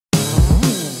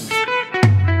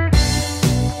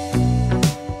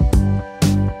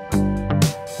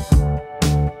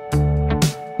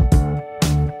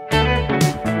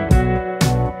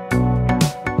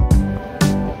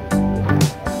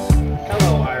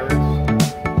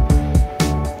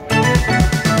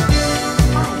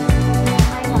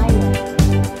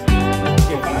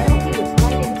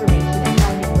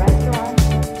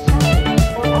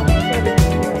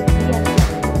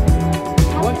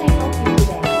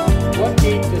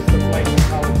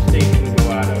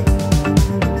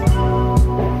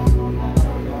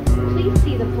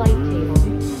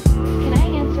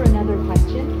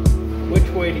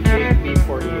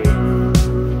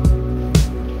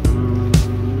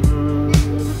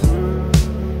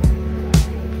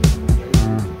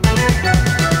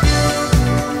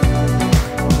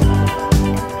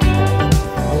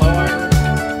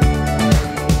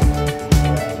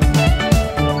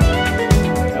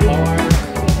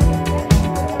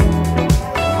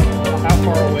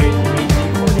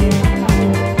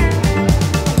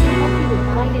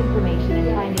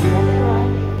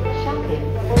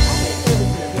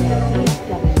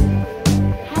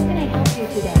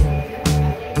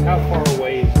How far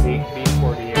away is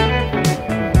 8B48?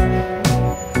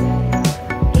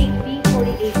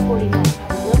 8B4849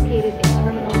 is located in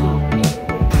Terminal B.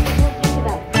 It will take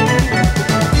about 30 minutes to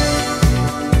cross.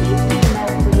 Please keep an eye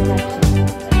out for directions.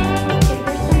 Is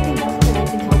there something else that I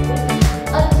can help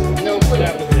with? Nope,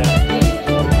 that was it.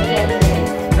 Designated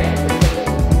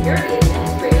Transportation Security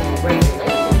Administration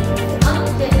regulations,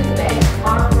 unintended banks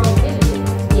are prohibited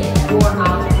in or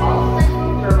out of all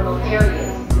central terminal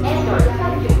areas and are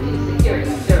subject to security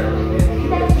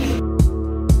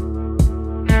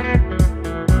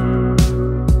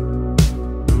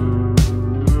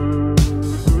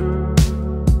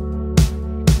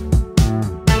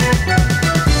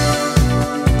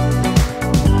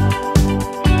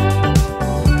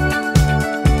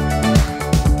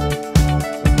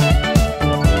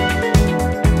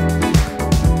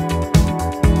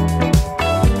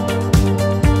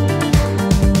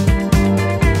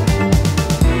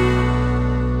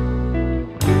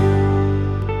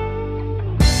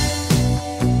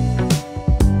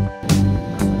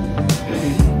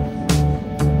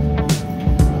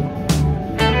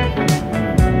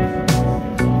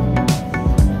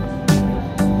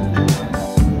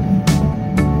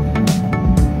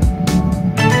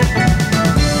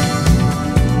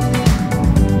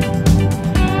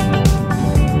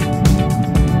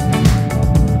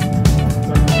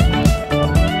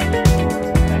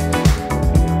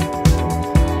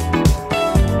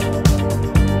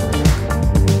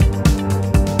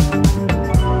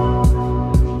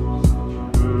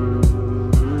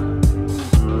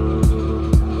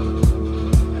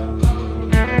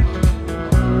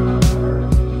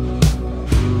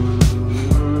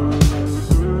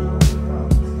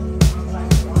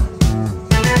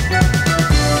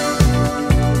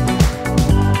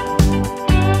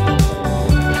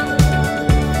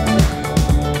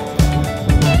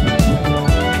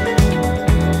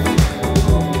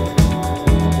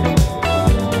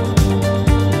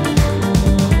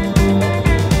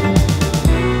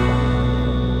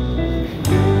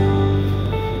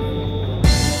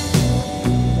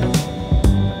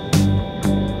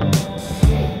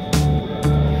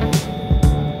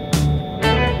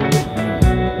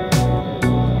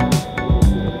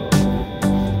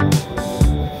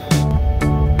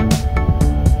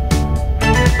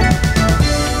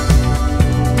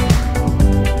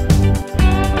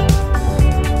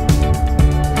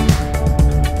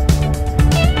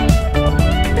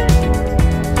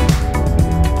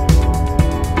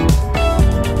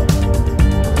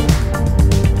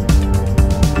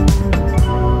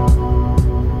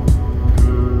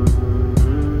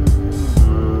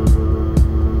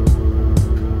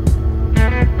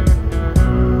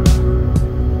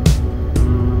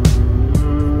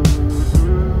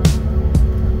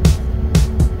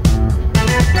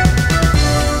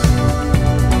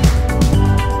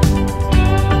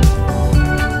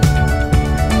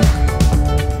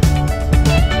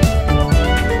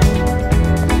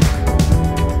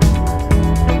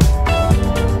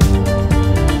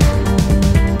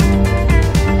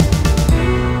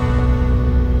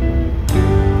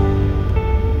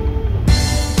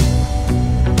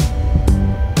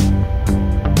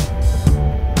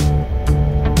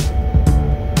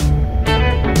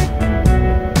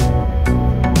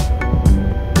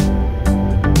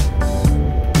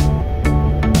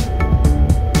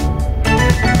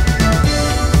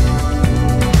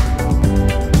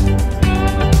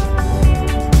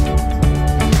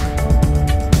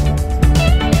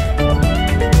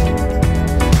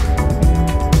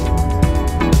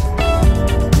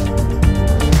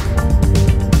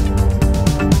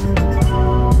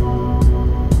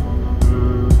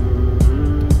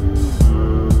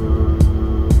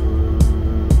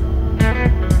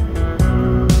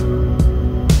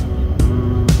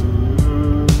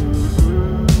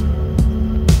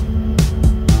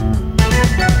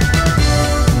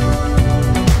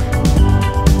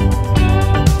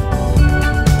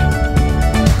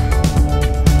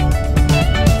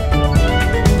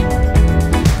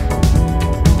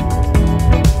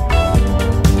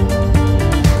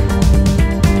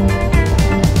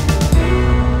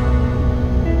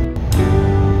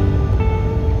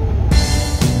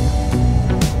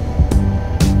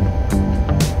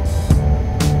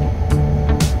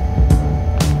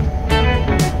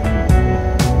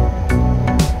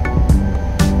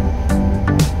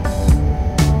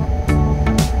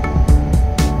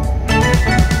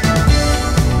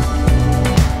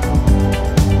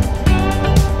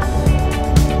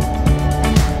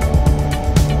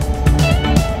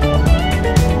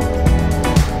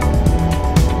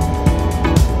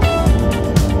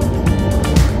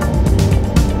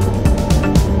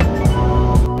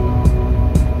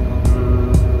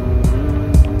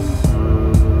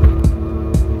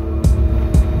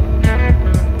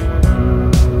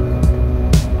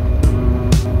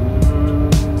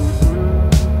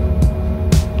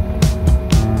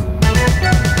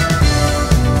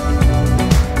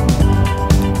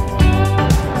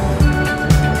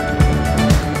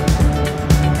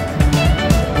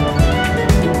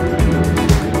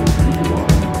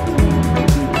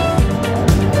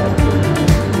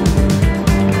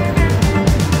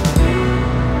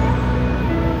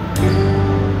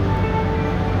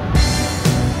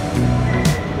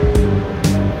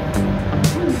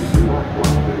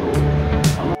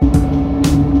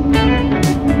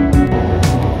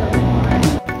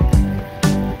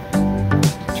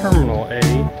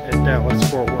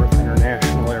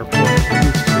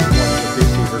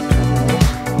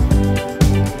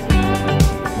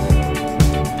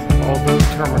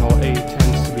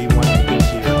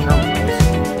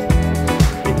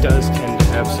does tend to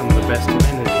have some of the best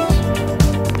amenities.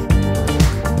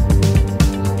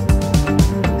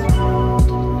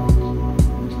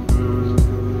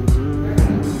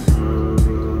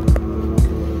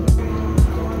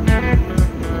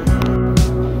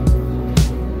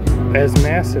 As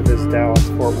massive as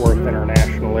Dallas-Fort Worth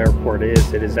International Airport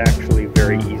is, it is actually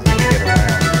very easy to get around.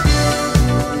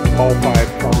 All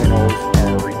 5 terminals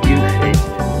are U-shaped,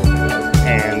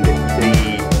 and the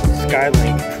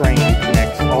Skylink train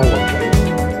connects all of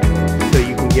them. So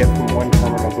you can get from one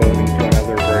terminal building to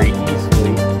another very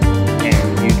easily,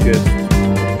 and you just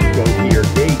go to your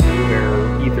gate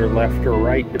where either left or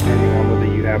right, depending on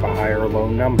whether you have a high or low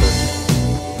number.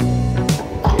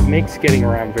 It makes getting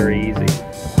around very easy.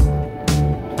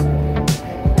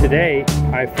 Today,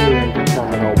 I flew into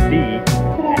Terminal B, and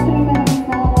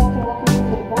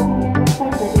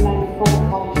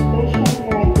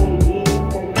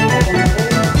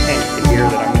you can hear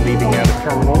that I'm leaving out of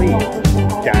Terminal E,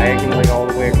 diagonally all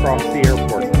the way across the airport.